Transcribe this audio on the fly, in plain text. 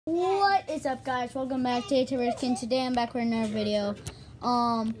What is up, guys? Welcome back to Risk, today I'm back with another video.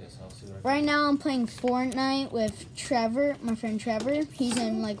 Right now I'm playing Fortnite with Trevor, my friend Trevor. He's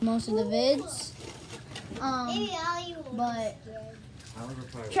in like most of the vids. But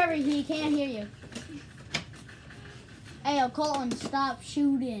Trevor, he can't hear you. Hey, Colton, stop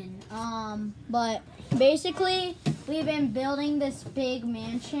shooting. But basically we've been building this big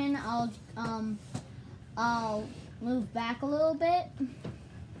mansion. I'll move back a little bit.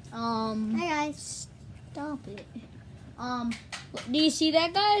 Hey guys, stop it. Do you see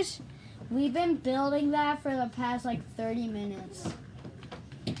that, guys? We've been building that for the past like 30 minutes.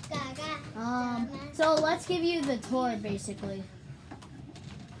 So let's give you the tour basically.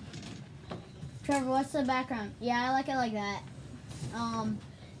 Trevor, what's the background? Yeah, I like it like that.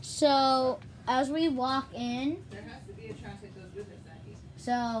 So as we walk in, there has to be a trash that goes with it, Sandy.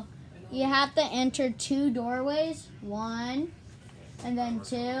 So you have to enter 2 doorways, 1 and then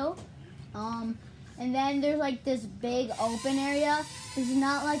 2. And then there's like this big open area. It's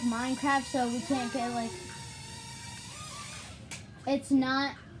not like Minecraft, so we can't get like, it's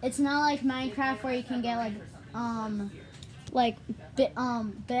not like Minecraft where you can get like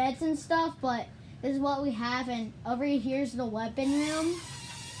beds and stuff, but this is what we have. And over here's the weapon room.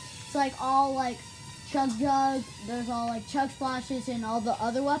 It's like all like chug jugs, there's all like chug splashes and all the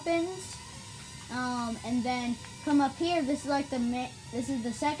other weapons. And then come up here, this is like this is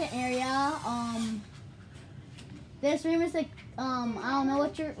the second area. This room is like, I don't know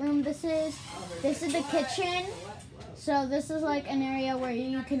what your room this is. This is the kitchen. So this is like an area where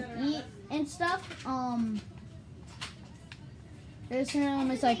you can eat and stuff. This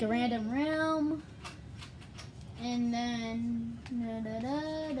room is like a random room. And then,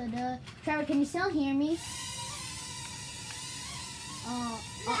 Trevor, can you still hear me?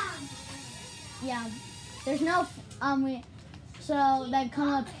 Yeah, there's no, so then come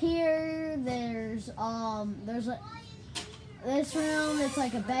up here, there's this room, it's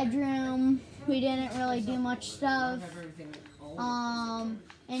like a bedroom. We didn't really do much stuff. And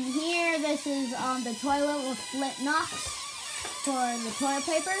here, this is the toilet with flint knocks for the toilet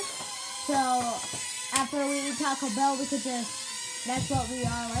paper. So after we eat Taco Bell, we could just, that's what we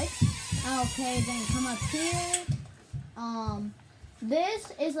are like. Okay, then come up here.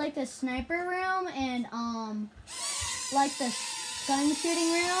 This is like the sniper room and like the gun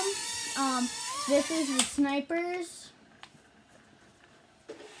shooting room. This is the snipers.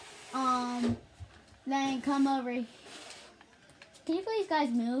 Then come over. Can you please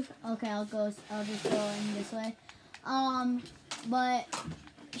guys move? Okay, I'll just go in this way. But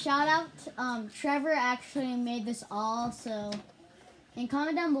shout out, Trevor actually made this all, so, and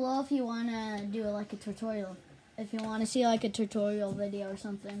comment down below if you want to do like a tutorial. If you want to see like a tutorial video or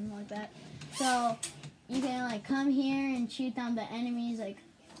something like that. So you can like come here and shoot down the enemies like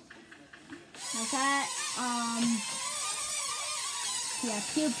that. Yeah,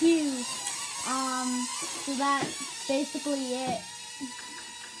 pew pew. So that's basically it.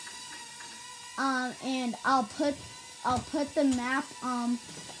 And I'll put the map and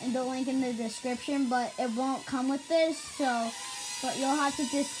the link in the description, but it won't come with this, so but you'll have to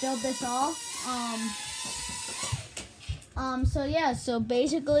just build this all. So yeah, so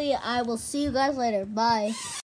basically I will see you guys later. Bye.